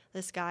where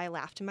this guy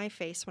laughed in my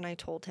face when I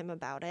told him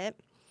about it.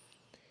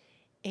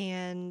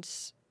 And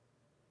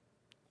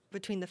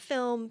between the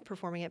film,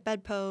 performing at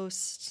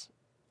bedpost,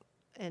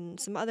 and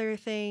some other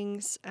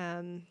things,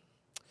 a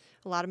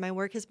lot of my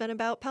work has been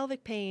about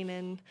pelvic pain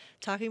and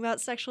talking about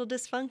sexual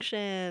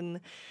dysfunction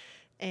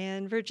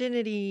and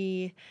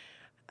virginity.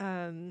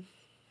 So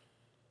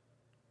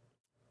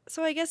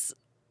I guess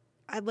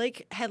I'd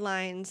like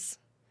headlines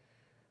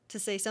to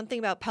say something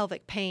about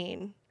pelvic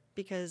pain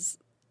because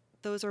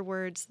those are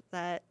words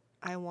that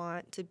I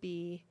want to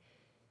be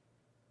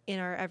in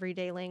our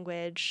everyday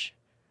language,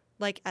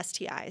 like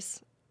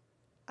STIs.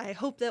 I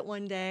hope that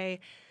one day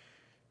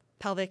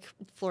pelvic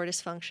floor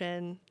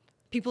dysfunction,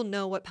 people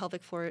know what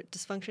pelvic floor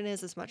dysfunction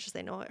is as much as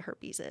they know what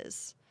herpes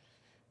is,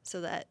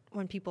 so that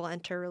when people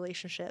enter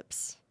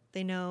relationships,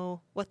 they know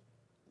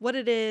what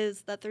it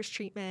is, that there's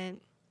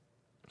treatment,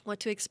 what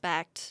to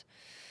expect.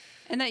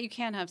 And that you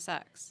can have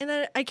sex. And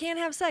that I can't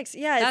have sex.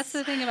 Yeah. That's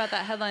the thing about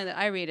that headline that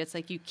I read. It's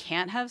like you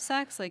can't have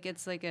sex. Like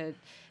it's like a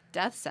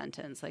death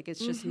sentence. Like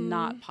it's just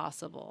not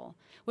possible,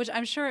 which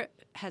I'm sure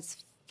has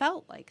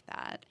felt like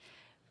that.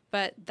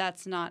 But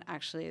that's not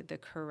actually the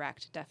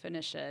correct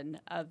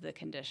definition of the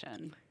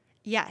condition.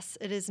 Yes,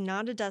 it is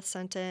not a death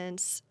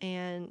sentence.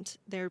 And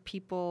there are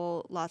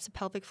people, lots of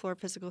pelvic floor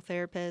physical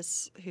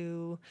therapists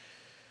who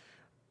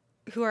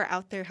are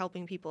out there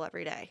helping people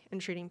every day and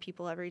treating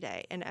people every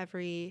day. And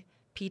every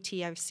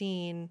PT I've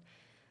seen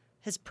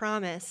has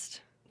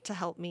promised to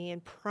help me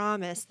and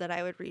promised that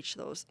I would reach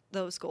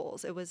those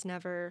goals. It was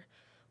never,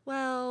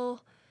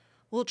 well,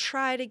 we'll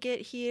try to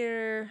get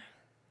here.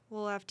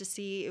 We'll have to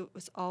see. It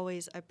was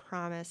always, I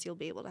promise you'll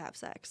be able to have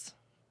sex.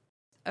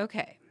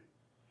 Okay.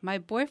 My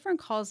boyfriend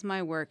calls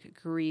my work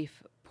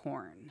grief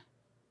porn.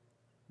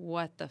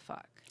 What the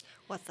fuck?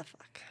 What the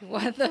fuck?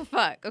 What the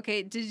fuck?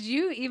 Okay, did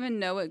you even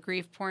know what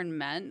grief porn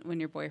meant when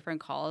your boyfriend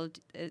called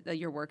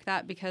your work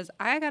that? Because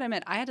I gotta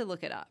admit, I had to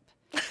look it up.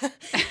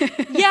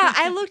 Yeah,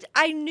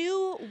 I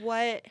knew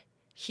what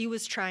he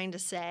was trying to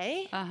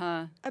say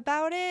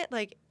about it.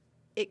 Like,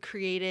 it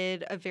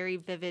created a very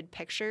vivid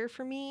picture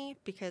for me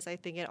because I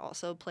think it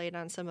also played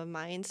on some of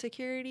my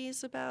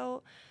insecurities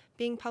about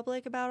being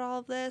public about all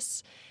of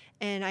this.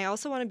 And I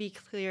also want to be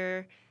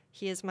clear,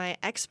 he is my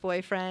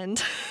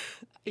ex-boyfriend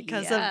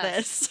because of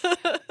this.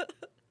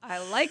 I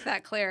like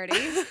that clarity.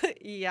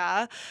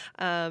 Yeah.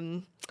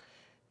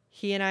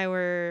 He and I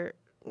were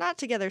not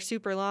together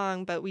super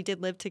long, but we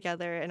did live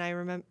together. And I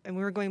remember, and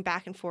we were going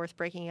back and forth,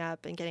 breaking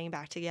up and getting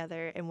back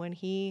together. And when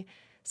he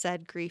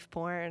said grief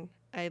porn,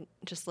 I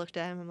just looked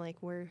at him. I'm like,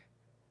 we're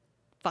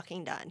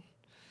fucking done.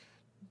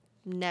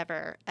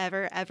 Never,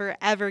 ever, ever,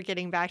 ever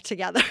getting back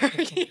together,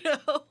 you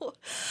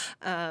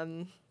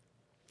know?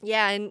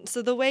 Yeah, and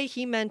so the way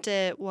he meant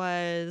it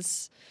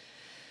was,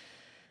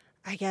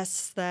 I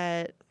guess,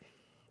 that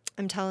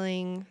I'm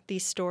telling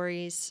these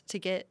stories to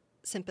get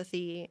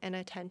sympathy and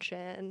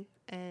attention,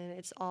 and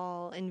it's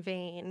all in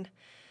vain,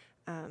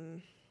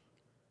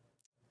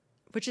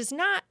 which is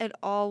not at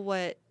all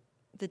what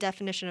the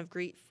definition of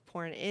grief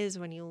porn is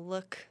when you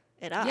look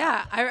it up.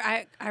 Yeah,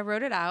 I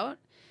wrote it out.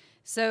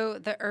 So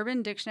the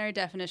Urban Dictionary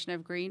definition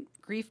of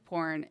grief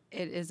porn,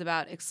 it is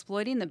about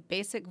exploiting the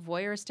basic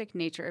voyeuristic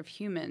nature of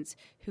humans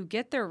who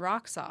get their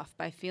rocks off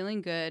by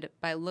feeling good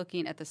by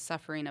looking at the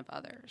suffering of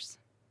others.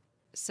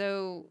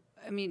 So,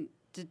 I mean,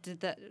 did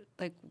that,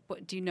 like,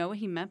 what, do you know what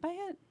he meant by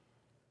it?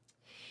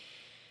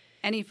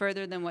 Any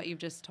further than what you've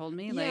just told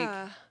me?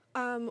 Yeah.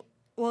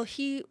 Well,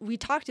 we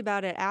talked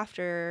about it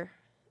after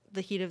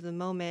the heat of the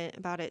moment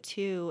about it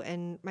too.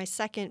 And my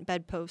second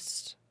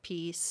bedpost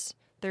piece,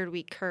 Third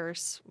Week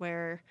Curse,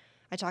 where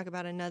I talk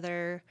about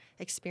another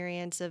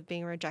experience of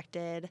being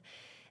rejected,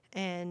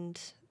 and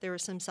there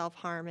was some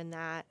self-harm in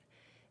that.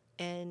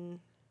 And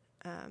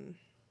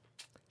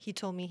he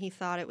told me he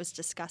thought it was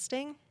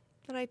disgusting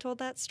that I told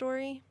that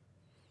story,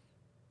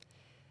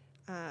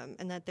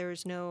 and that there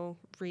was no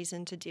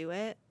reason to do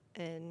it,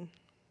 and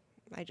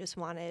I just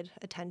wanted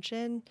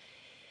attention.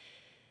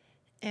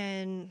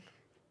 And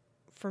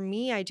for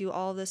me, I do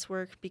all this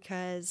work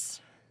because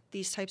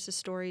these types of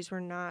stories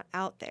were not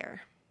out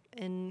there.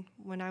 And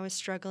when I was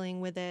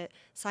struggling with it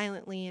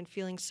silently and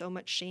feeling so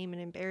much shame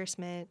and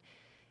embarrassment,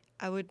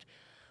 I would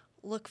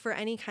look for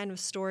any kind of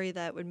story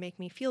that would make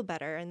me feel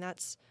better. And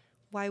that's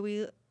why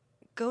we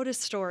go to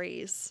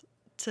stories,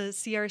 to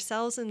see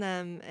ourselves in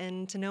them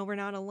and to know we're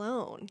not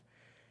alone.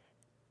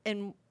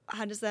 And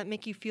how does that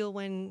make you feel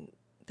when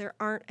there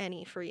aren't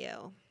any for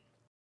you?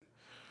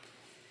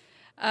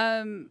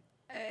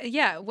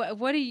 Yeah.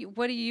 What do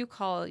you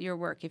call your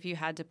work if you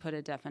had to put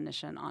a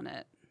definition on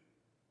it?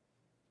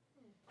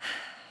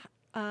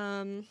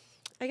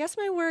 I guess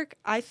my work,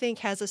 I think,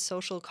 has a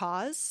social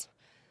cause.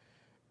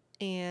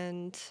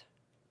 and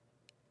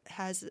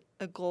has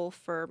a goal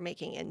for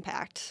making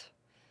impact.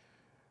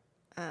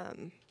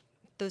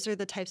 Those are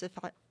the types of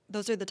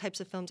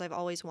films I've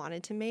always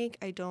wanted to make.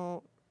 I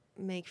don't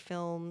make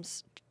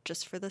films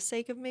just for the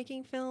sake of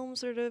making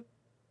films or to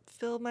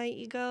fill my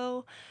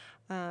ego.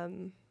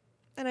 And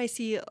I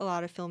see a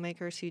lot of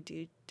filmmakers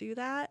who do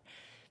that.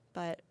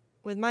 But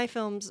with my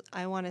films,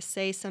 I want to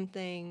say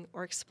something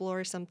or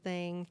explore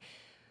something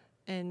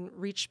and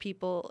reach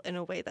people in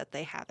a way that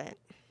they haven't.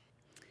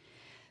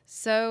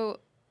 So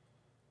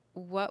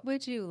what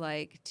would you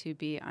like to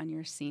be on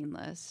your scene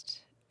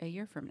list a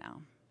year from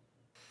now?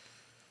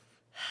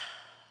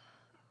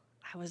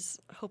 I was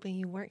hoping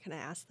you weren't going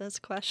to ask this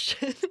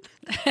question.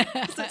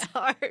 It's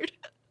hard.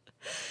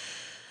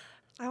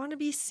 I want to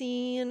be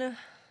seen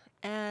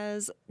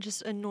as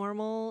just a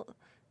normal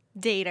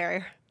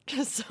dater,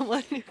 just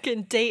someone who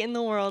can date in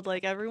the world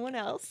like everyone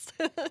else.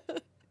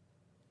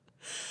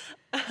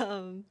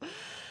 And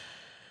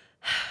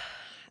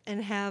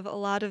have a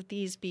lot of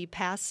these be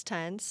past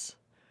tense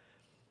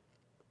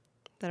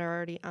that are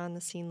already on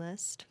the scene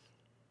list.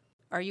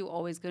 Are you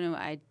always going to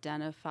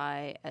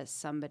identify as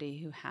somebody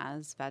who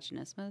has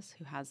vaginismus,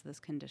 who has this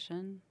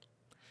condition?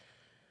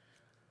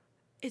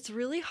 It's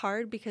really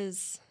hard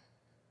because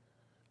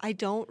I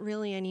don't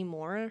really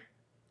anymore.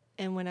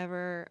 And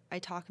whenever I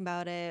talk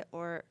about it,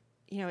 or,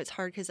 it's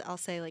hard because I'll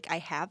say, like, I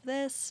have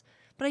this,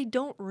 but I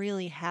don't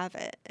really have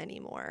it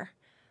anymore.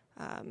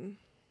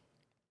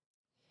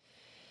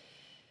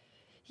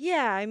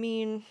 Yeah, I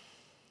mean...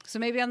 So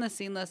maybe on the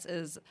scene list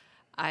is,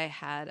 I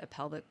had a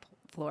pelvic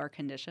floor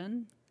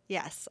condition.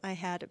 Yes, I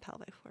had a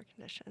pelvic floor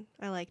condition.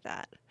 I like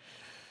that.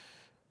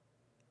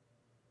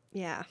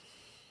 Yeah.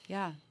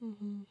 Yeah.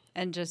 Mm-hmm.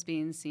 And just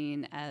being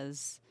seen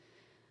as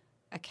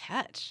a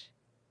catch.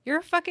 You're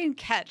a fucking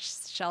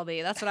catch,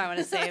 Shelby. That's what I want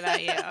to say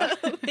about you.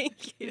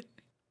 Thank you.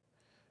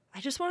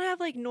 I just want to have,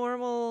 like,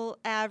 normal,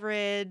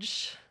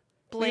 average,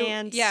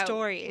 bland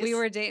stories. We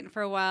were dating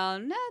for a while.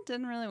 Nah, it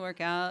didn't really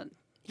work out.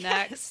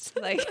 Next.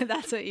 Yes. Like,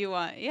 that's what you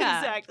want. Yeah.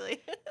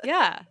 Exactly.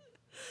 Yeah.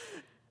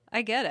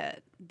 I get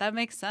it. That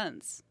makes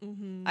sense.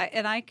 Mm-hmm.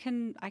 I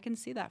can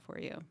see that for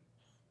you.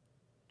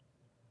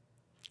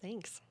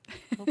 Thanks.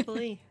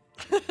 Hopefully.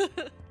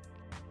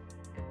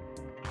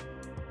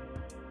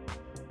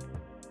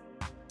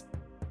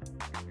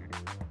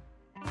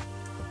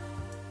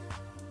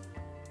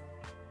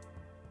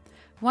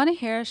 Want to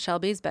hear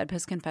Shelby's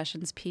Bedpost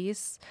Confessions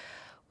piece?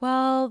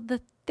 Well,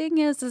 the thing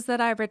is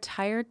that I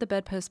retired the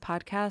Bedpost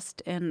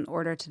podcast in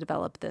order to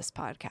develop this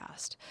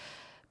podcast.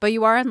 But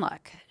you are in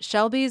luck.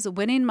 Shelby's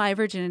Winning My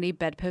Virginity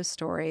Bedpost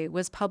story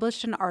was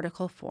published in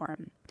article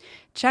form.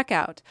 Check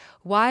out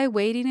Why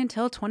Waiting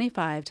Until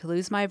 25 to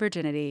Lose My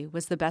Virginity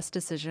Was the Best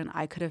Decision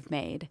I Could Have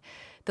Made.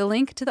 The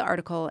link to the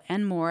article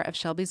and more of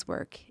Shelby's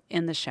work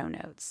in the show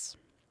notes.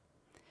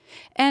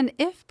 And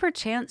if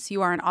perchance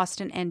you are in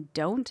Austin and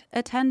don't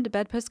attend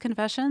Bedpost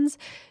Confessions,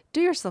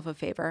 do yourself a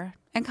favor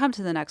and come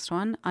to the next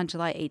one on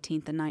July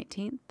 18th and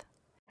 19th.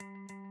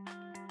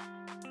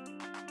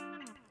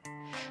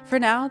 For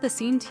now, the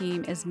Scene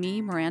team is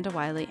me, Miranda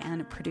Wiley,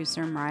 and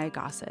producer Mariah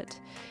Gossett.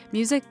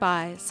 Music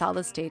by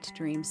Solid State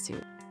Dream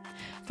Suit.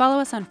 Follow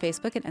us on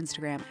Facebook and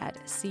Instagram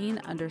at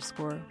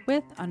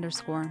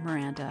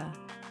scene_with_Miranda.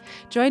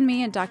 Join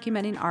me in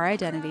documenting our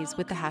identities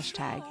with the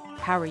hashtag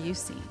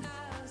HowAreYouSeen.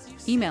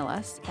 Email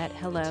us at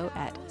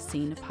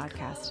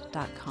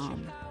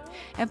hello@scenepodcast.com.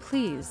 And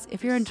please,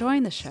 if you're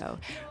enjoying the show,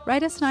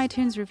 write us an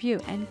iTunes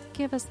review and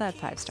give us that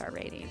 5-star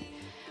rating.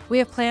 We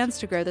have plans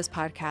to grow this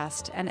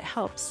podcast, and it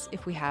helps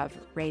if we have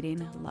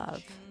rating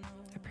love.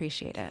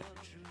 Appreciate it.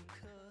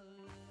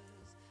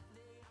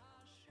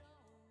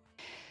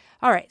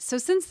 All right, so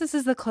since this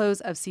is the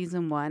close of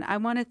season 1, I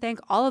want to thank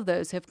all of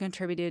those who have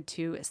contributed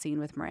to Scene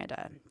with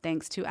Miranda.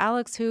 Thanks to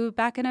Alex, who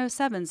back in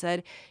 2007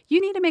 said, "You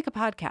need to make a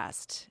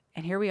podcast."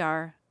 And here we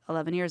are,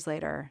 11 years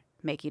later,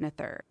 making a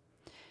third.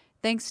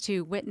 Thanks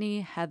to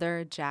Whitney,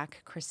 Heather,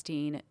 Jack,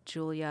 Christine,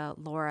 Julia,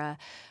 Laura,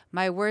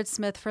 my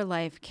wordsmith for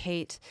life,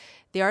 Kate,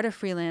 The Art of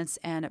Freelance,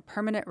 and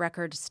Permanent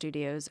Record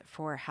Studios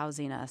for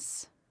housing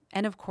us.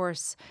 And of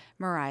course,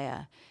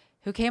 Mariah,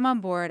 who came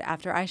on board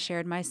after I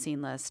shared my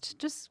scene list,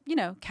 just,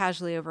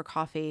 casually over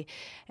coffee.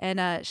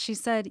 And she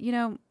said,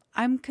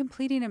 I'm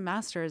completing a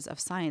master's of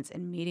science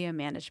in media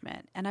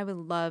management, and I would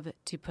love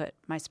to put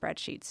my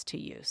spreadsheets to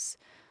use.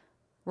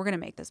 We're going to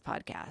make this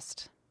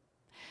podcast.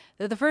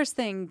 The first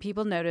thing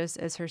people notice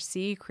is her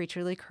sea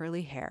creaturely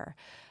curly hair.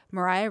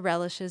 Mariah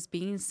relishes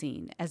being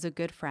seen as a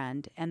good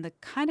friend and the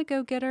kind of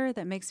go-getter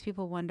that makes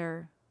people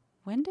wonder,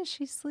 when does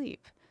she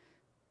sleep?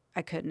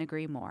 I couldn't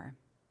agree more.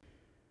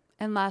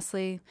 And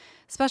lastly,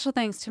 special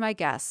thanks to my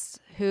guests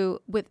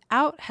who,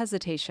 without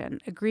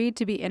hesitation, agreed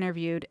to be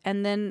interviewed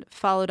and then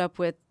followed up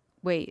with,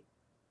 wait,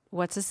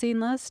 what's a scene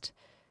list?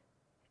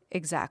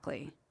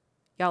 Exactly.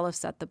 Y'all have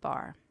set the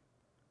bar.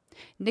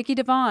 Nikki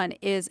Devon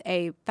is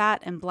a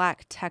Fat and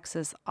Black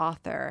Texas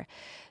author.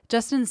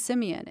 Justin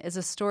Simeon is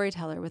a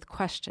storyteller with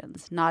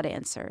questions, not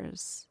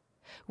answers.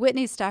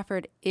 Whitney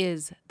Stafford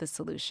is the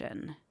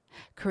solution.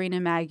 Karina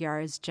Magyar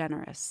is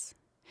generous.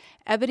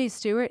 Ebony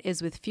Stewart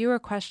is with fewer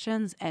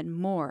questions and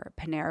more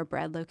Panera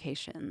Bread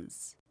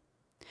locations.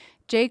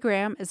 Jay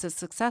Graham is a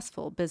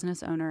successful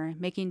business owner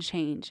making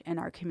change in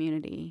our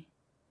community.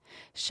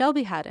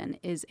 Shelby Hadden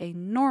is a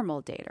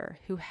normal dater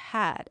who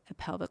had a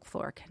pelvic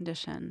floor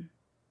condition.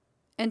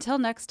 Until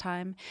next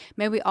time,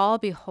 may we all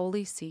be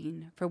wholly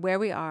seen for where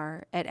we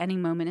are at any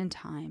moment in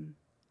time,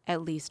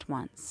 at least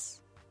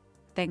once.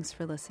 Thanks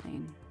for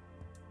listening.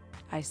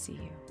 I see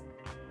you.